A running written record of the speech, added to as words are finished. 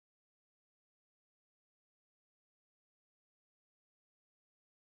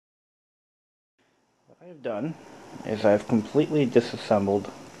What I've done is I've completely disassembled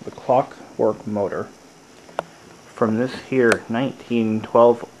the clockwork motor from this here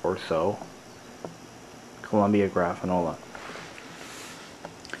 1912 or so Columbia Grafonola.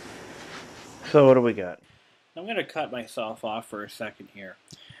 So what do we got? I'm going to cut myself off for a second here.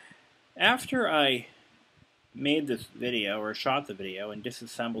 After I made this video, or shot the video, and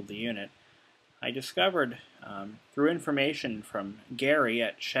disassembled the unit, I discovered, through information from Gary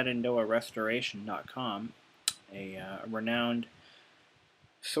at ShenandoahRestoration.com, a renowned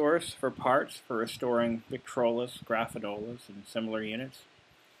source for parts for restoring Victrolas, Grafonolas, and similar units.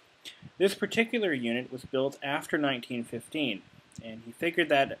 This particular unit was built after 1915, and he figured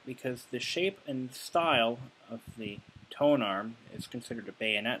that because the shape and style of the tone arm is considered a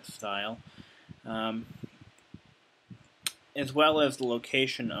bayonet style, as well as the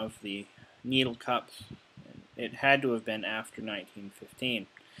location of the needle cups, it had to have been after 1915.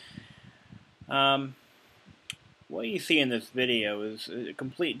 What you see in this video is a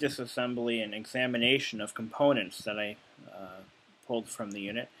complete disassembly and examination of components that I pulled from the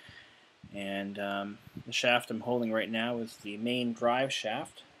unit. And the shaft I'm holding right now is the main drive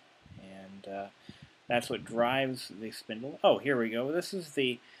shaft, and that's what drives the spindle. Oh, here we go. This is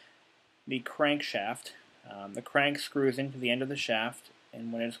the crankshaft. The crank screws into the end of the shaft,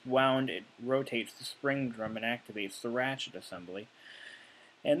 and when it's wound, it rotates the spring drum and activates the ratchet assembly.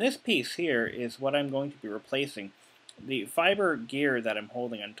 And this piece here is what I'm going to be replacing. The fiber gear that I'm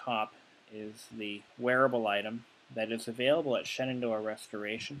holding on top is the wearable item that is available at Shenandoah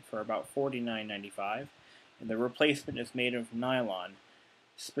Restoration for about $49.95, and the replacement is made of nylon,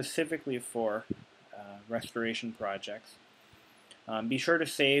 specifically for restoration projects. Be sure to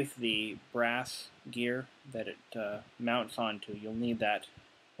save the brass gear that it mounts onto. You'll need that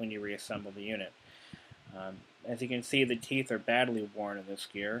when you reassemble the unit. As you can see, the teeth are badly worn in this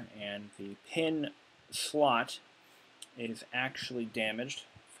gear, and the pin slot is actually damaged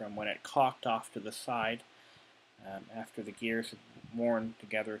from when it cocked off to the side after the gears had worn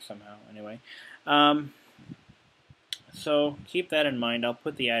together somehow. Anyway, so keep that in mind. I'll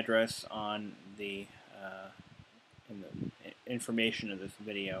put the address on the in the information of this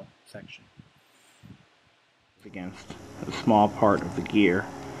video section. Against a small part of the gear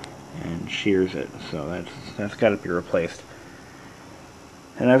and shears it, so that's got to be replaced.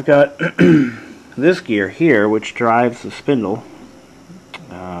 And I've got this gear here, which drives the spindle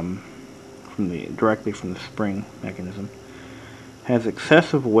directly from the spring mechanism, has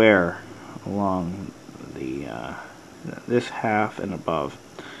excessive wear along the this half and above,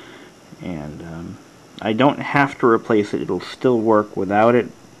 and I don't have to replace it. It'll still work without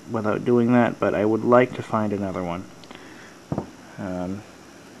doing that, but I would like to find another one,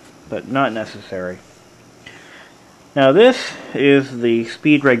 but not necessary. Now this is the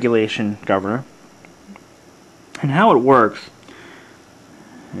speed regulation governor, and how it works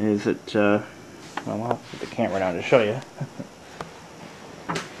is that, well, I'll put the camera down to show you.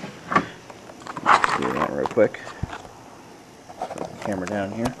 Let's do that real quick. Put the camera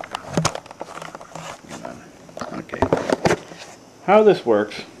down here. Okay. How this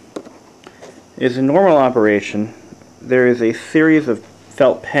works is, in normal operation, there is a series of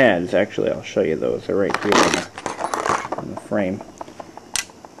felt pads. Actually, I'll show you those. They're right here on the frame.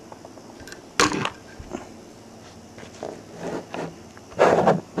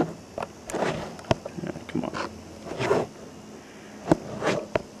 Come on.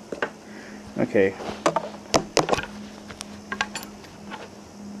 Okay.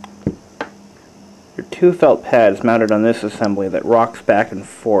 There are two felt pads mounted on this assembly that rocks back and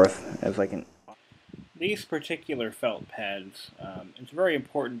forth as I can. These particular felt pads, it's very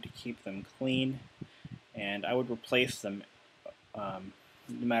important to keep them clean, and I would replace them no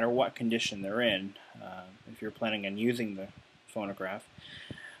matter what condition they're in, if you're planning on using the phonograph.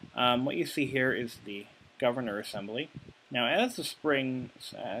 What you see here is the governor assembly. Now, as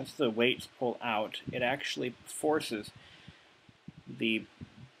the weights pull out, it actually forces the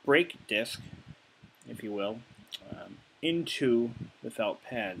brake disc, if you will, into the felt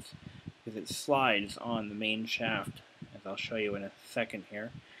pads, because it slides on the main shaft, as I'll show you in a second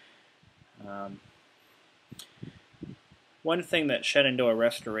here. One thing that Shenandoah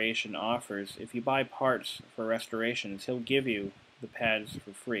Restoration offers, if you buy parts for restorations, he'll give you the pads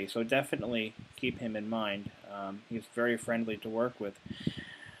for free, so definitely keep him in mind. He's very friendly to work with.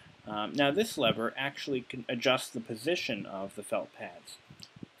 Now this lever actually can adjust the position of the felt pads.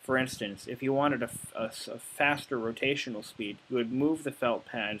 For instance, if you wanted a faster rotational speed, you would move the felt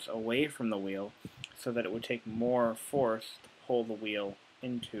pads away from the wheel so that it would take more force to pull the wheel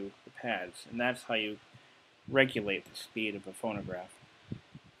into the pads, and that's how you regulate the speed of a phonograph.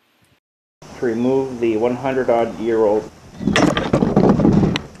 to remove the 100-odd-year-old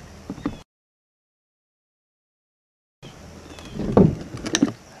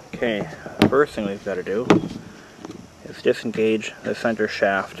Okay, the first thing we've got to do is disengage the center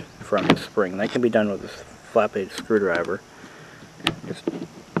shaft from the spring. That can be done with this flat-blade screwdriver. Just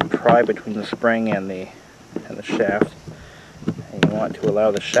pry between the spring and the shaft, and you want to allow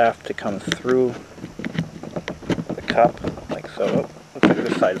the shaft to come through the cup, like so. Oh, looks like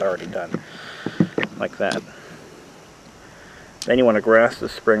this side's already done, like that. Then you want to grasp the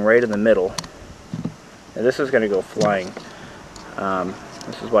spring right in the middle, and this is going to go flying.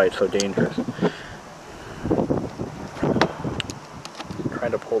 This is why it's so dangerous. Try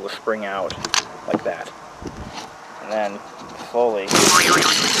to pull the spring out like that, and then slowly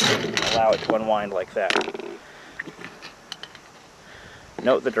allow it to unwind like that.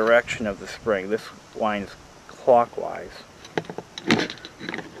 Note the direction of the spring. This winds clockwise.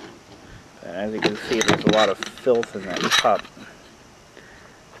 And as you can see, there's a lot of filth in that cup.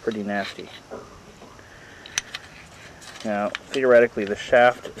 It's pretty nasty. Now, theoretically, the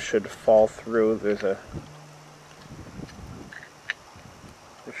shaft should fall through. There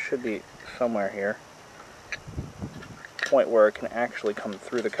should be somewhere here a point where it can actually come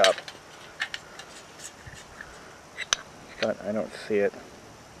through the cup, but I don't see it.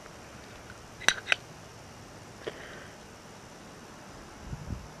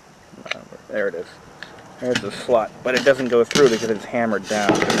 There it is. There's the slot, but it doesn't go through because it's hammered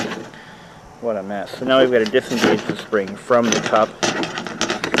down. What a mess. So now we've got to disengage the spring from the cup.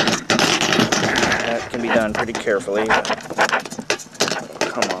 That can be done pretty carefully.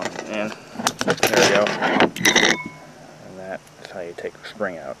 Come on, and there we go. And that's how you take the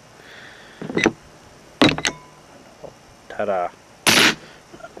spring out. Ta-da.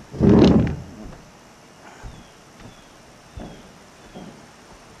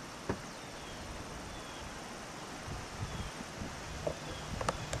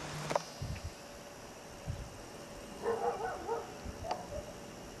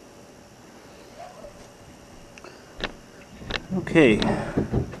 Okay,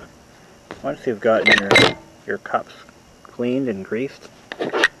 once you've gotten your cups cleaned and greased,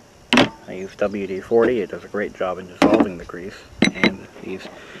 I use WD-40. It does a great job in dissolving the grease. And these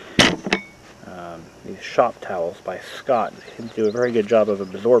shop towels by Scott seem to do a very good job of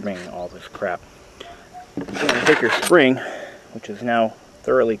absorbing all this crap. You're going to take your spring, which is now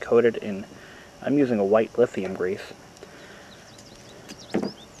thoroughly coated in, I'm using a white lithium grease.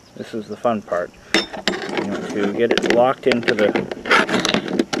 This is the fun part. You want to get it locked into the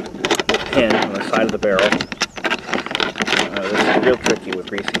pin on the side of the barrel. This is real tricky with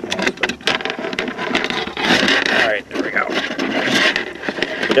greasy pans, but alright, there we go.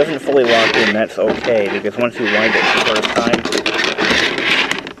 If it doesn't fully lock in, that's okay, because once you wind it the first time,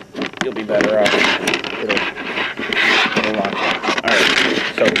 you'll be better off. It'll lock in. Alright,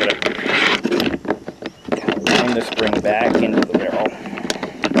 so we're going to wind the spring back into the barrel.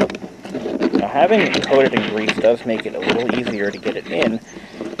 Now, having it coated in grease does make it a little easier to get it in.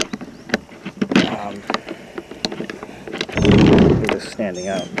 It is standing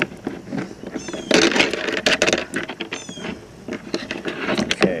out.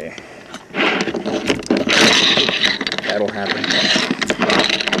 Okay. That'll happen.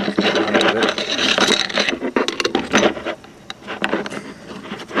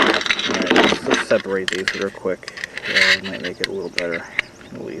 Alright, let's just separate these real quick. It might make it a little better, a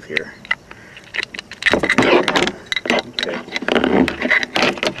little easier. Okay.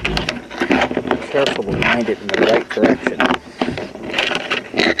 Be careful to wind it in the right direction.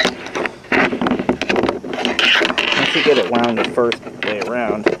 Once you get it wound the first way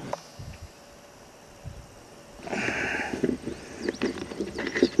around,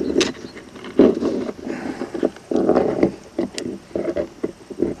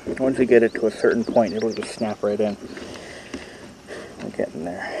 once you get it to a certain point, it'll just snap right in. We're getting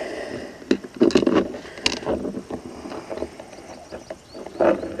there.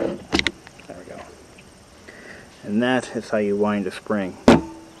 There we go. And that is how you wind a spring.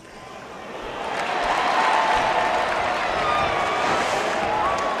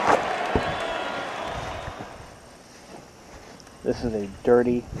 This is a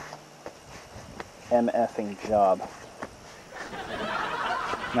dirty MFing job.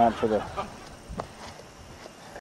 Not for the